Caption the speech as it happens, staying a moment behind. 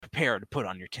prepare to put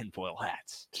on your tinfoil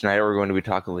hats. Tonight we're going to be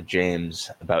talking with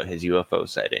James about his UFO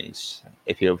sightings.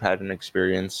 If you have had an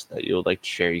experience that you would like to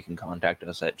share, you can contact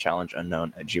us at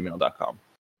challengeunknown@gmail.com.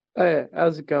 Hey,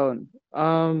 how's it going?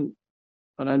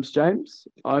 My name's James.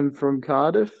 I'm from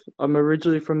Cardiff. I'm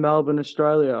originally from Melbourne,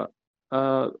 Australia.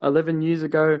 11 years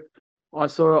ago, I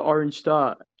saw an orange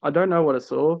star. I don't know what I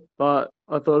saw, but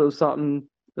I thought it was something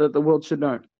that the world should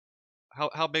know.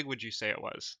 How big would you say it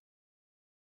was?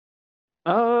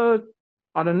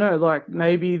 I don't know, like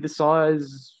maybe the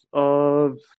size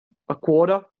of a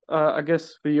quarter. I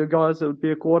guess for you guys it would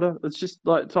be a quarter. It's just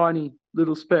like tiny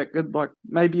little speck, like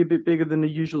maybe a bit bigger than the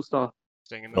usual star.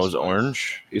 It was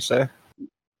orange, you say?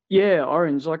 Yeah,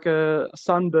 orange, like a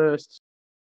sunburst,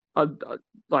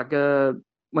 like a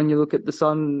when you look at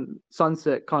the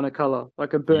sunset kind of color,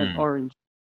 like a burnt orange.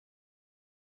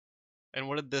 And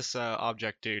what did this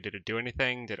object do? Did it do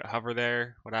anything? Did it hover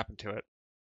there? What happened to it?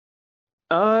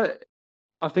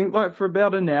 I think like for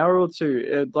about an hour or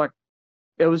two,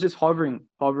 it was just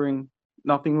hovering.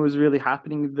 Nothing was really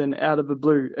happening. Then out of the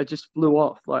blue, it just flew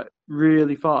off like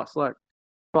really fast, like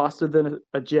faster than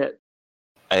a jet.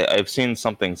 I've seen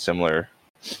something similar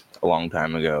a long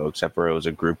time ago, except for it was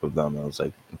a group of them. It was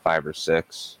like 5 or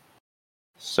 6.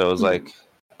 So it was like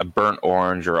a burnt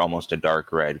orange or almost a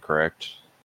dark red, correct?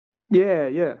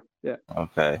 Yeah.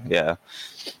 Okay, yeah.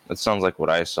 That sounds like what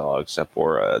I saw, except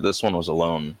for this one was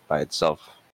alone by itself.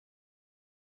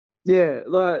 Yeah,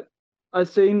 like I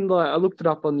looked it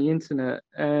up on the internet,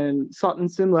 and something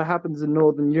similar happens in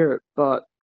Northern Europe, but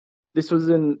this was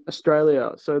in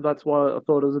Australia, so that's why I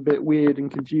thought it was a bit weird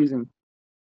and confusing.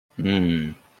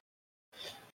 Hmm.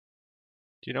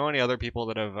 Do you know any other people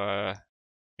that have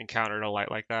encountered a light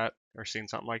like that or seen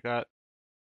something like that?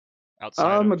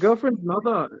 My girlfriend's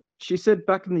mother, she said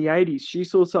back in the 80s, she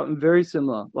saw something very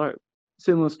similar, like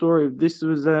similar story. This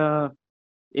was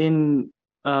in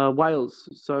Wales,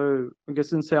 so I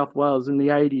guess in South Wales in the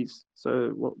 80s.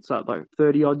 So what's that, like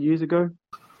 30 odd years ago?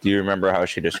 Do you remember how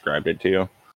she described it to you?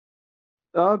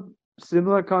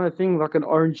 Similar kind of thing, like an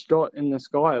orange dot in the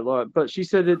sky. Like, but she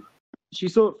said she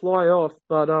saw it fly off.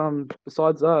 But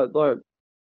besides that, like,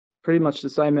 pretty much the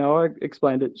same how I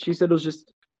explained it. She said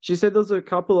there was a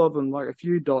couple of them, like a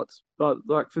few dots, but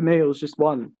like for me, it was just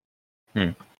one.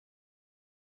 Tell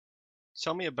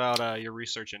me about your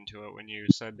research into it when you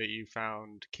said that you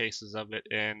found cases of it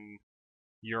in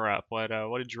Europe. What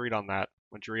did you read on that?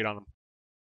 What did you read on them?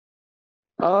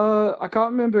 I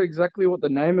can't remember exactly what the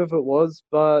name of it was,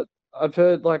 but I've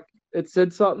heard like it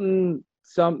said something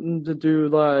to do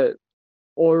like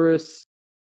Aurus,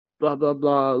 blah blah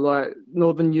blah, like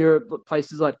Northern Europe,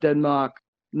 places like Denmark,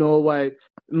 Norway.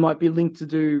 It might be linked to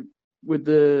do with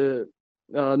the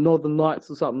Northern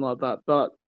Lights or something like that.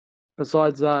 But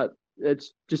besides that,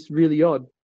 it's just really odd.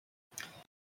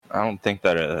 I don't think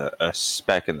that a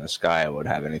speck in the sky would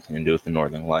have anything to do with the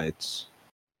Northern Lights.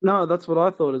 No, that's what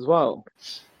I thought as well.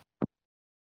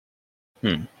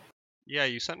 Yeah,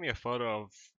 you sent me a photo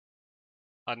of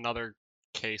another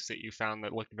case that you found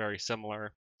that looked very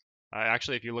similar.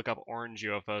 Actually, if you look up orange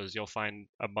UFOs, you'll find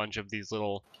a bunch of these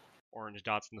little orange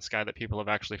dots in the sky that people have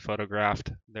actually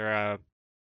photographed. They're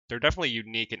definitely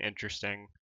unique and interesting.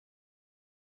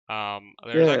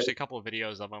 There's actually a couple of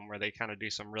videos of them where they kind of do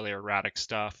some really erratic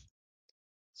stuff.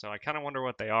 So I kind of wonder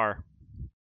what they are.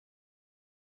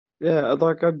 Yeah,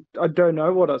 like I don't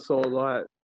know what I saw. Like,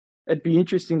 it'd be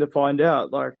interesting to find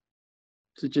out. Like,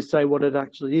 to just say what it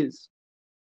actually is.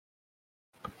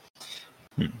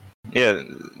 Yeah,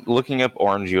 looking up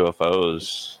orange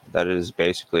UFOs, that is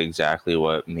basically exactly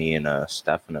what me and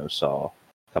Stefano saw a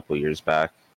couple years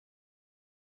back.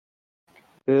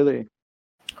 Really?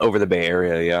 Over the Bay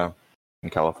Area, yeah, in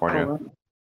California. Oh,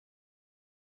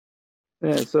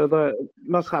 right. Yeah, so that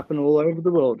must happen all over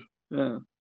the world. Yeah.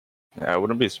 Yeah, I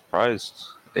wouldn't be surprised.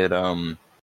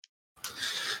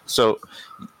 So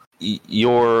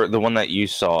the one that you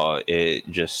saw, it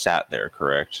just sat there,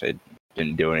 correct? It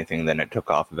didn't do anything, then it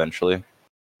took off eventually?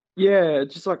 Yeah,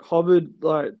 it just like hovered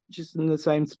like just in the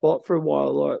same spot for a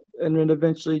while, like, and then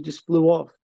eventually just flew off.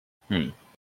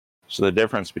 So the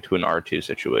difference between our two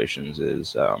situations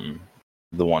is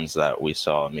the ones that we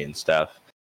saw, me and Steph,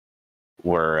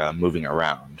 were moving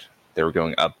around. They were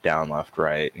going up, down, left,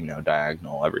 right,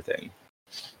 diagonal, everything.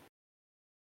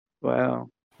 Wow.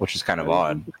 Which is kind of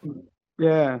odd.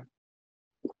 Yeah.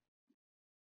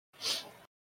 It's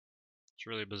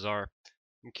really bizarre.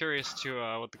 I'm curious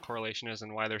to what the correlation is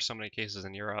and why there's so many cases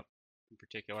in Europe in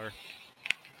particular.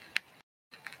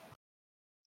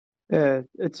 Yeah,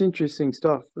 it's interesting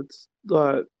stuff. It's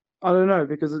like, I don't know,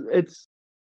 because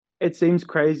it seems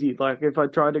crazy. Like if I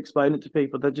try to explain it to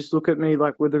people, they just look at me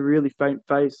like with a really faint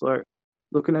face, like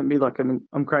looking at me like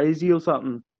I'm crazy or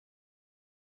something.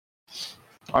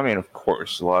 I mean, of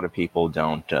course, a lot of people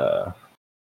don't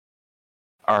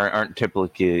aren't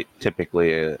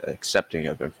typically accepting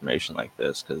of information like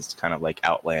this because it's kind of like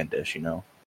outlandish, you know.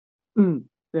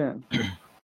 Yeah.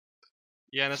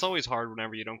 Yeah, and it's always hard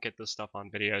whenever you don't get this stuff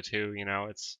on video too. You know,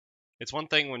 it's one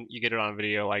thing when you get it on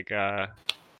video, like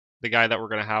the guy that we're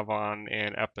gonna have on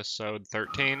in episode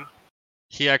 13.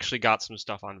 He actually got some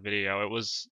stuff on video. It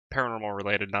was paranormal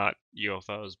related, not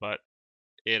UFOs, but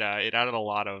it added a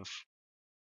lot of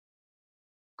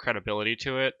credibility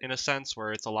to it in a sense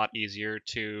where it's a lot easier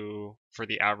for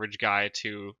the average guy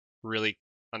to really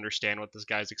understand what this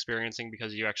guy's experiencing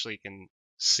because you actually can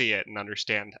see it and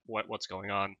understand what's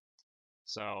going on.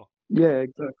 So Yeah,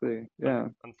 exactly. Yeah.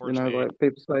 unfortunately, Like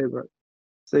people say, but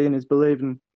seeing is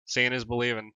believing. seeing is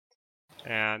believing.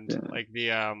 And Yeah. like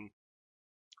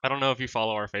I don't know if you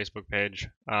follow our Facebook page,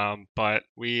 but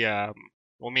well,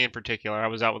 me in particular, I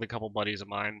was out with a couple buddies of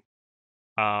mine,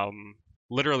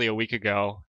 literally a week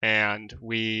ago, and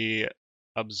we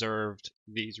observed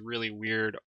these really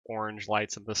weird orange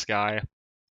lights in the sky.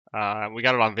 We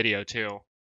got it on video too,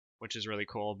 which is really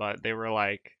cool. But they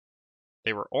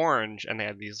were orange, and they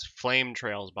had these flame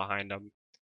trails behind them,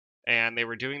 and they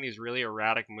were doing these really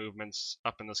erratic movements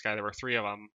up in the sky. There were three of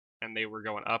them, and they were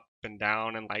going up and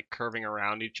down and like curving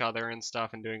around each other and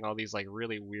stuff and doing all these like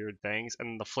really weird things.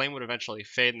 And the flame would eventually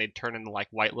fade and they'd turn into like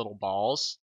white little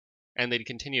balls and they'd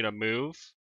continue to move.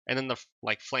 And then the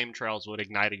like flame trails would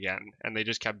ignite again, and they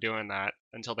just kept doing that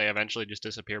until they eventually just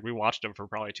disappeared. We watched them for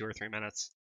probably 2 or 3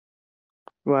 minutes.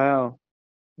 Wow.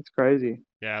 It's crazy.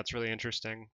 Yeah, it's really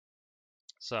interesting.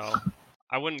 So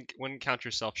I wouldn't count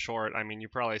yourself short. I mean, you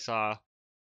probably saw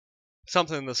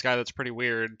something in the sky that's pretty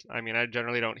weird. I mean, I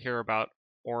generally don't hear about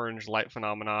orange light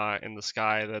phenomena in the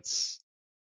sky that's,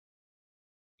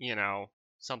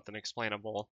 something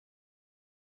explainable.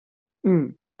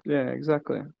 Yeah,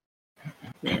 exactly.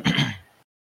 Yeah.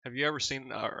 Have you ever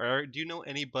seen, or do you know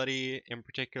anybody in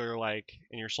particular, like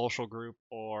in your social group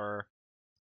or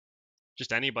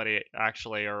just anybody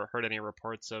actually, or heard any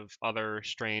reports of other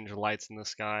strange lights in the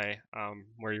sky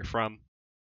where you're from?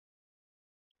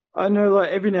 I know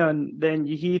like every now and then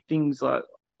you hear things like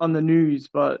on the news,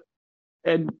 but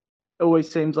it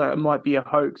always seems like it might be a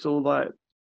hoax or like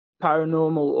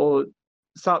paranormal or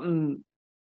something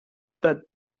that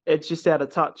it's just out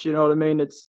of touch, you know what I mean?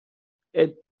 It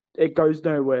it goes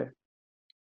nowhere.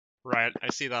 Right, I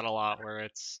see that a lot where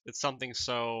it's something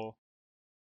so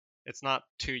it's not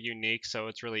too unique, so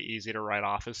it's really easy to write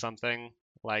off as something.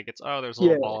 Like it's, oh, there's a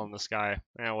little Yeah, ball in the sky.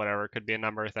 Whatever. It could be a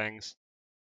number of things.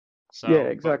 yeah, So,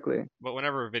 exactly. but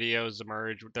whenever videos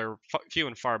emerge, they're few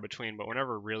and far between. But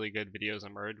whenever really good videos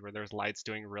emerge where there's lights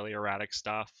doing really erratic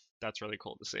stuff, that's really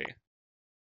cool to see.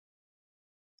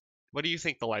 What do you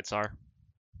think the lights are?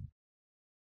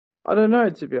 I don't know,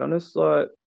 to be honest. Like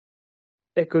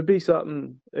it could be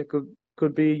something. It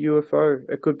could be a UFO.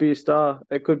 It could be a star.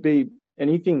 It could be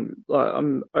anything. Like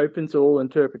I'm open to all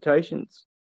interpretations.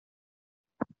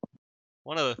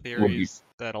 One of the What do you? theories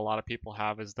that a lot of people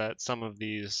have is that some of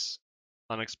these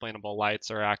unexplainable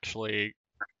lights are actually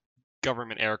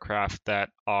government aircraft that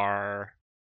are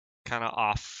kind of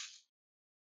off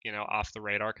the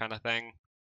radar kind of thing.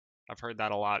 I've heard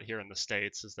that a lot here in the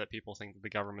States, is that people think that the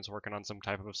government's working on some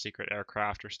type of secret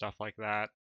aircraft or stuff like that.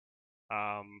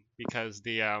 Because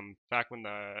back when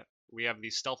we have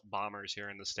these stealth bombers here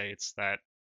in the States that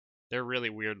they're really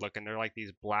weird looking. They're like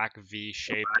these black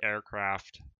V-shaped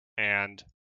aircraft, and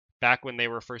back when they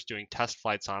were first doing test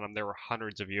flights on them, there were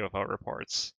hundreds of UFO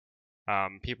reports.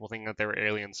 People think that they were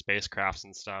alien spacecrafts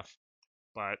and stuff,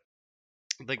 but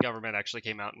the government actually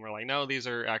came out and were like, no, these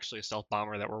are actually a stealth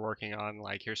bomber that we're working on.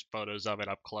 Like, here's photos of it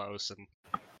up close. And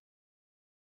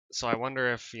so I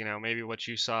wonder if, maybe what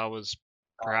you saw was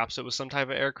perhaps it was some type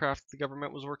of aircraft the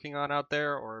government was working on out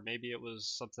there, or maybe it was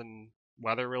something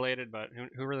weather related, but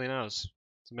who really knows?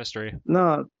 It's a mystery.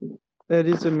 No, it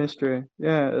is a mystery.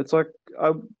 Yeah, it's like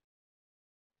I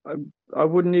I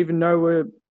wouldn't even know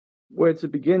where to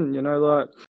begin. You know, like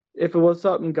if it was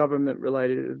something government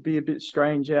related, it'd be a bit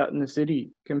strange out in the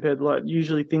city compared to like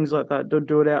usually things like that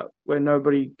do it out where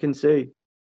nobody can see.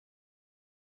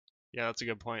 Yeah, that's a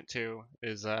good point too.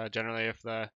 Is generally if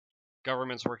the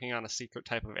government's working on a secret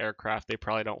type of aircraft, they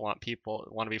probably don't want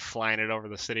to be flying it over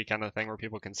the city kind of thing where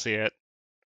people can see it.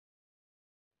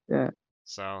 Yeah.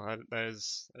 So that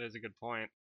is a good point.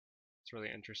 It's really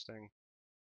interesting.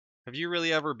 Have you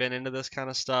really ever been into this kind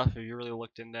of stuff? Have you really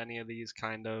looked into any of these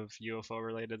kind of UFO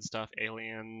related stuff,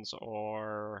 aliens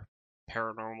or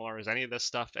paranormal, or is any of this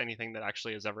stuff anything that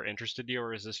actually has ever interested you,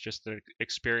 or is this just the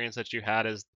experience that you had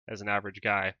as an average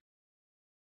guy?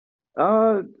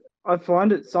 I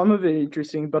find some of it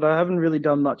interesting, but I haven't really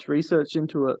done much research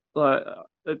into it.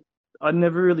 I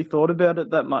never really thought about it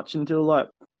that much until like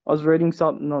I was reading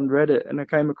something on Reddit and I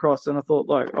came across and I thought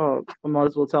like, oh, I might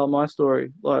as well tell my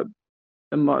story. Like,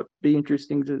 it might be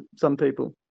interesting to some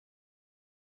people.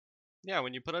 Yeah,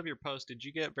 when you put up your post, did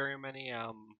you get very many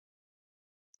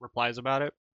replies about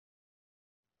it?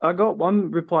 I got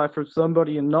one reply from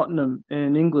somebody in Nottingham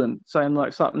in England saying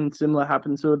like something similar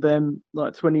happened to them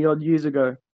like 20 odd years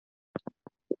ago.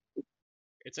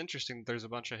 It's interesting that there's a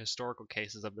bunch of historical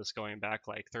cases of this going back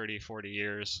like 30, 40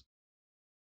 years.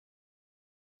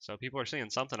 So people are seeing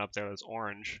something up there that's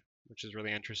orange, which is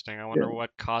really interesting. I wonder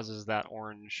what causes that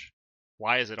orange.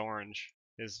 Why is it orange?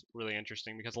 Is really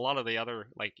interesting because a lot of the other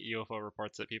like UFO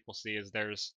reports that people see is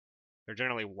they're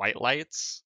generally white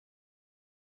lights.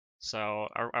 So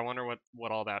I wonder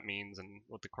what all that means and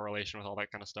what the correlation with all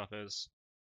that kind of stuff is.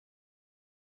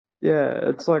 Yeah,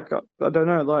 it's like I don't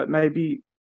know, like maybe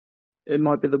it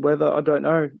might be the weather. I don't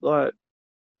know. Like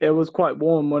it was quite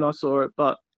warm when I saw it,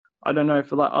 but I don't know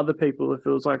for like other people if it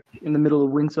was like in the middle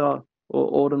of winter or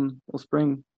autumn or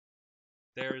spring.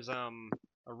 There's a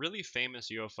really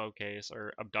famous UFO case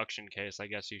or abduction case, I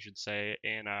guess you should say,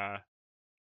 in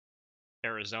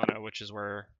Arizona, which is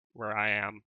where I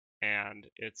am. And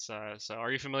it's so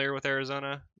are you familiar with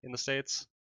Arizona in the States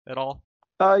at all?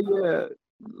 Yeah,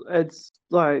 it's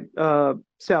like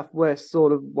southwest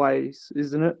sort of ways,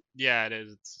 isn't it? Yeah, it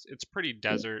is. It's pretty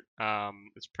desert.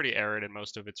 It's pretty arid in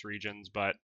most of its regions,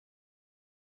 but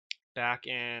back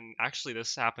in actually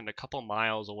this happened a couple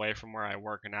miles away from where I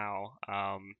work now.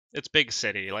 It's big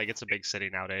city, like it's a big city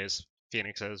nowadays,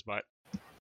 Phoenix is, but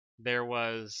they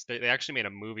actually made a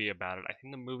movie about it. I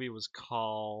think the movie was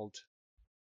called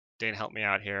Dane, help me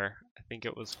out here. I think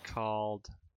it was called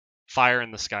Fire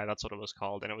in the Sky. That's what it was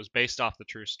called, and it was based off the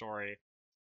true story.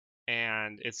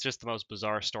 And it's just the most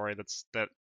bizarre story that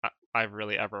I've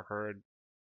really ever heard.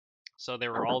 So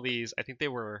there were all these. I think they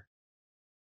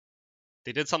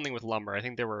did something with lumber. I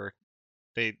think they were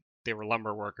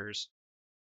lumber workers,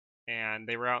 and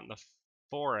they were out in the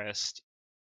forest.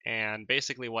 And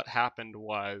basically, what happened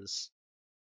was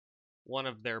one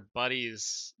of their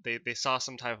buddies they saw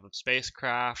some type of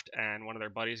spacecraft, and one of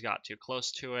their buddies got too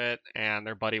close to it, and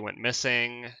their buddy went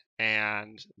missing,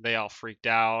 and they all freaked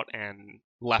out and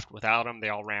left without him. They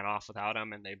all ran off without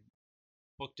him, and they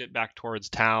booked it back towards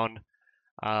town.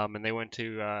 And they went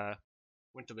to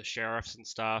the sheriffs and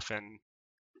stuff, and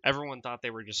everyone thought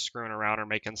they were just screwing around or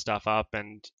making stuff up,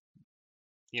 and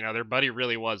their buddy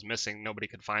really was missing. Nobody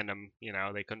could find him.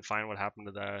 They couldn't find what happened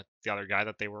to the other guy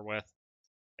that they were with,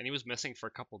 and he was missing for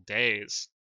a couple days.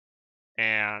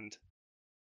 And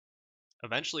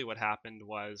eventually what happened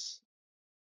was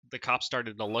the cops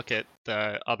started to look at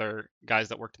the other guys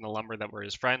that worked in the lumber that were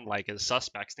his friend like as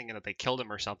suspects, thinking that they killed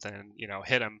him or something, and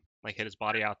hit him, like hit his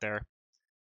body out there.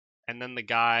 And then the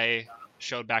guy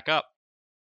showed back up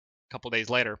a couple days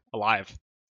later alive,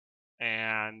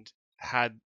 and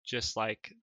had just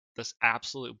like this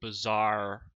absolute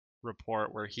bizarre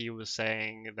report where he was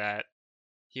saying that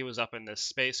he was up in this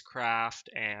spacecraft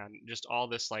and just all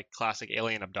this like classic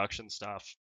alien abduction stuff.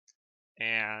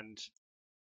 And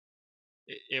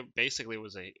it basically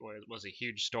was a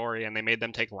huge story, and they made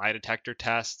them take lie detector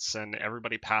tests, and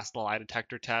everybody passed the lie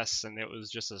detector tests, and it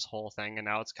was just this whole thing. And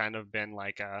now it's kind of been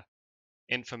like a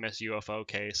infamous UFO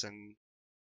case and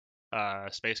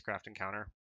spacecraft encounter.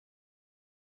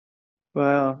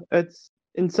 Wow, it's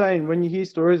insane when you hear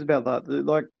stories about that.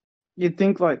 Like you'd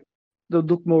think like they'll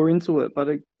look more into it, but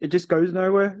it just goes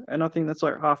nowhere, and I think that's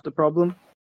like half the problem.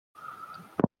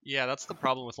 Yeah, that's the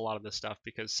problem with a lot of this stuff,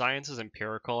 because science is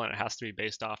empirical and it has to be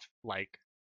based off like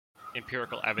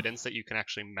empirical evidence that you can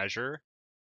actually measure.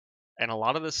 And a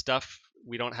lot of this stuff,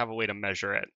 we don't have a way to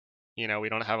measure it. We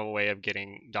don't have a way of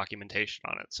getting documentation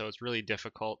on it. So it's really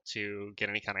difficult to get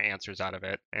any kind of answers out of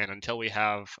it. And until we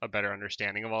have a better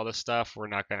understanding of all this stuff, we're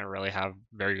not going to really have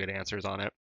very good answers on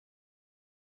it.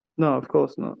 No, of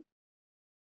course not.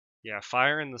 Yeah,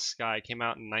 Fire in the Sky came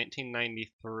out in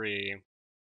 1993.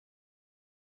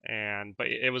 But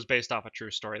it was based off a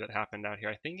true story that happened out here,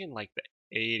 I think in like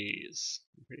the 80s.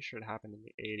 I'm pretty sure it happened in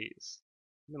the 80s.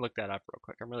 Let me look that up real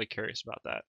quick. I'm really curious about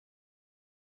that.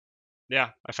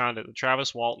 Yeah, I found it. The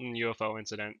Travis Walton UFO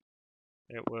incident.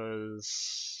 It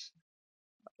was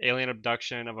alien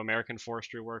abduction of American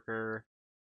forestry worker,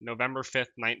 November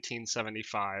 5th,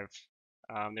 1975.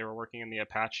 They were working in the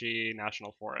Apache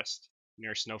National Forest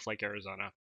near Snowflake,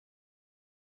 Arizona.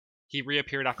 He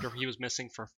reappeared after he was missing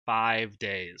for 5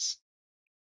 days.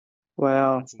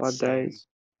 Wow, That's 5 insane. days.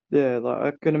 Yeah,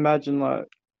 like I can imagine like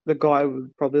the guy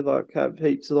would probably like have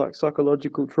heaps of like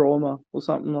psychological trauma or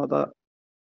something like that.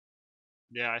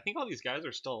 Yeah, I think all these guys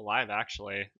are still alive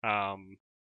actually.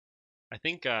 I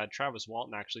think Travis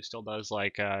Walton actually still does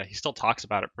like he still talks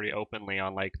about it pretty openly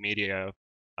on like media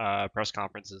press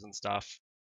conferences and stuff,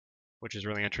 which is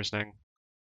really interesting.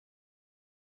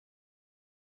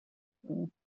 Yeah.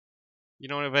 You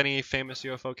don't have any famous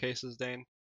UFO cases, Dane?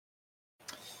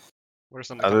 What are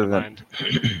some that come Other to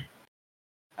than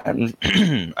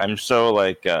mind? I'm so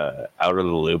like out of the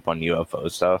loop on UFO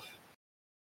stuff.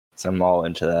 So I'm all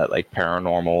into that like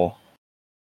paranormal,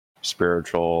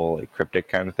 spiritual, like cryptic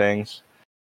kind of things.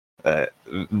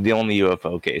 The only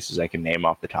UFO cases I can name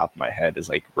off the top of my head is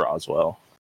like Roswell.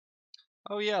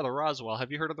 Oh yeah, the Roswell.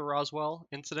 Have you heard of the Roswell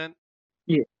incident?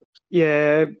 Yeah.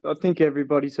 Yeah, I think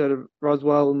everybody's heard of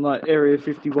Roswell and like Area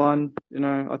 51. You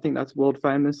know, I think that's world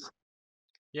famous.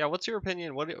 Yeah, what's your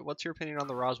opinion? What's your opinion on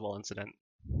the Roswell incident?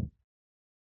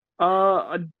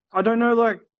 I don't know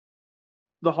like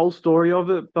the whole story of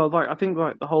it, but like I think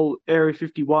like the whole Area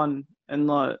 51 and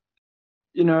like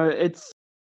you know it's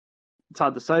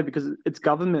hard to say because it's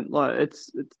government like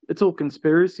it's all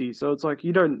conspiracy, so it's like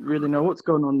you don't really know what's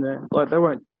going on there. Like they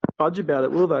won't budge about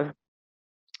it, will they?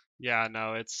 Yeah,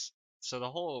 no, it's so the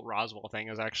whole Roswell thing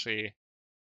is actually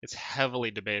it's heavily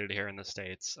debated here in the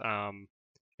States.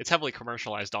 It's heavily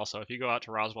commercialized also. If you go out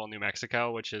to Roswell, New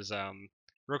Mexico, which is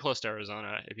real close to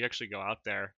Arizona, if you actually go out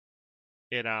there,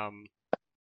 it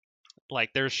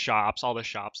like there's shops, all the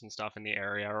shops and stuff in the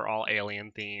area are all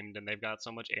alien themed and they've got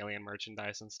so much alien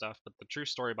merchandise and stuff. But the true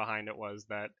story behind it was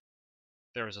that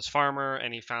there was this farmer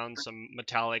and he found some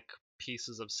metallic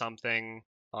pieces of something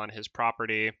on his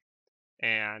property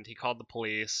and he called the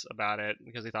police about it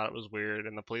because he thought it was weird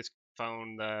and the police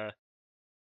phoned the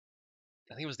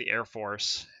I think it was the Air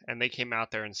Force and they came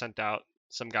out there and sent out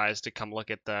some guys to come look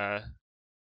at the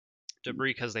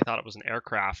debris because they thought it was an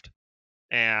aircraft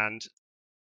and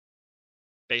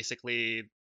basically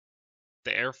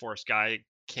the Air Force guy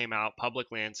came out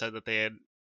publicly and said that they had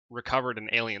recovered an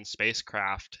alien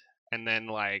spacecraft and then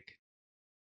like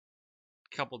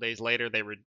a couple days later they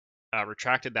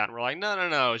retracted that and were like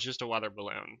no it's just a weather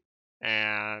balloon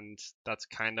and that's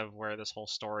kind of where this whole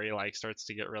story like starts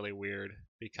to get really weird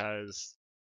because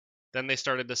then they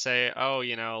started to say oh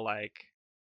like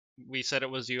we said it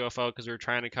was UFO because we were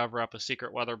trying to cover up a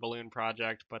secret weather balloon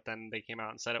project but then they came out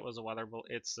and said it was a weather balloon.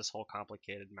 It's this whole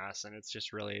complicated mess and it's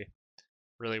just really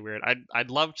weird.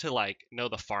 I'd love to like know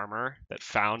the farmer that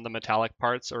found the metallic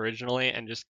parts originally and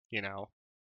just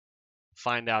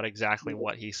find out exactly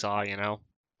what he saw.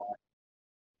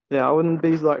 Yeah, I wouldn't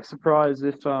be like surprised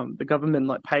if the government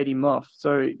like paid him off,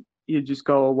 so you just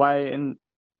go away and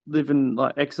live in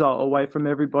like exile away from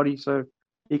everybody, so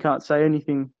he can't say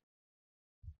anything.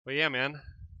 But yeah, man.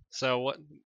 So what?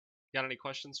 Got any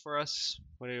questions for us?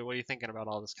 What are you thinking about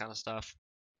all this kind of stuff?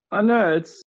 I know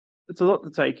it's a lot to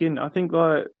take in. I think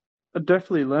like I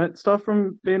definitely learnt stuff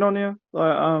from being on here.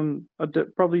 Like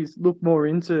probably look more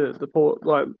into the port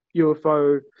like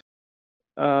UFO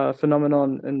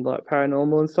phenomenon and like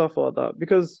paranormal and stuff like that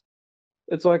because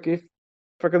it's like if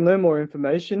I can learn more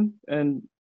information and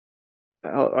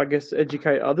I guess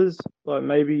educate others, like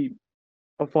maybe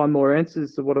I'll find more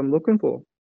answers to what I'm looking for.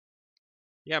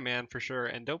 Yeah, man, for sure.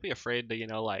 And don't be afraid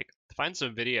to like find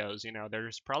some videos.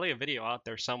 There's probably a video out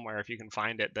there somewhere if you can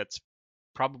find it that's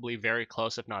probably very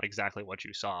close, if not exactly what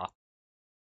you saw.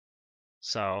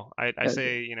 So I Yeah,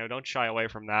 say don't shy away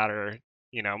from that or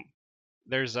you know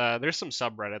there's some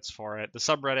subreddits for it. The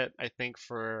subreddit I think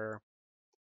for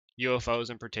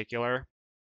UFOs in particular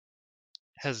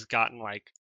has gotten like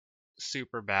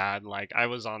super bad. Like I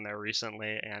was on there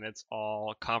recently and it's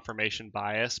all confirmation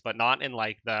bias, but not in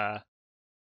like the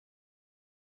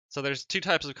so there's two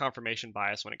types of confirmation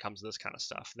bias when it comes to this kind of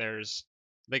stuff. There's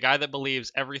the guy that believes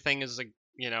everything is an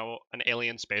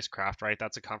alien spacecraft, right?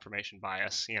 That's a confirmation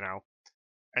bias.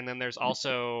 And then there's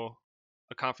also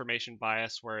a confirmation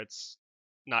bias where it's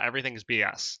not everything's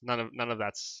BS. None of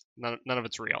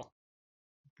it's real.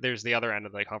 There's the other end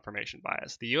of the confirmation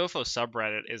bias. The UFO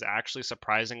subreddit is actually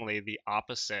surprisingly the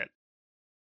opposite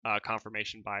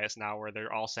confirmation bias now, where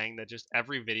they're all saying that just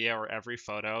every video or every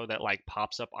photo that like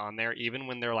pops up on there, even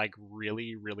when they're like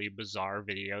really really bizarre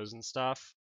videos and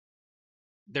stuff,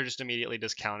 they're just immediately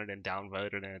discounted and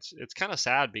downvoted, and it's kind of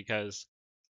sad because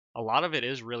a lot of it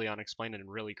is really unexplained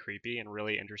and really creepy and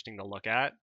really interesting to look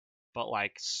at, but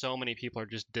like so many people are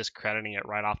just discrediting it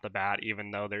right off the bat, even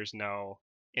though there's no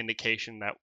indication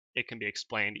that it can be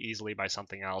explained easily by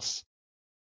something else.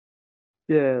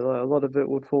 yeah, like a lot of it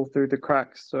would fall through the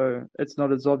cracks, so it's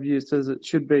not as obvious as it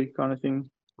should be, kind of thing.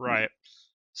 Right.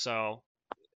 So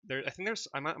I think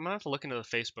I'm gonna have to look into the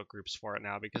Facebook groups for it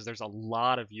now, because there's a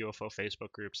lot of UFO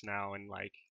Facebook groups now, and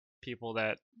like people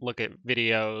that look at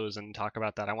videos and talk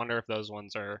about that. I wonder if those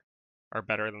ones are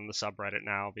better than the subreddit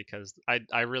now, because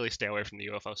I really stay away from the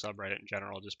UFO subreddit in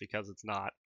general, just because it's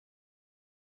not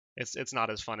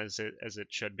as fun as it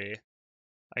should be,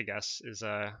 I guess, is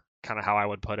kind of how I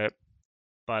would put it.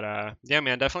 But yeah,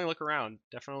 man, definitely look around.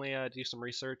 Definitely do some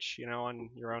research, on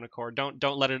your own accord. Don't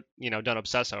let it, don't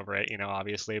obsess over it,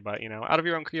 obviously. But out of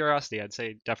your own curiosity, I'd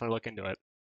say definitely look into it.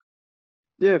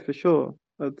 Yeah, for sure.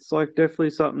 It's like definitely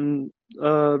something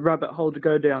rabbit hole to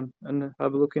go down and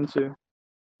have a look into.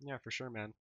 Yeah, for sure, man.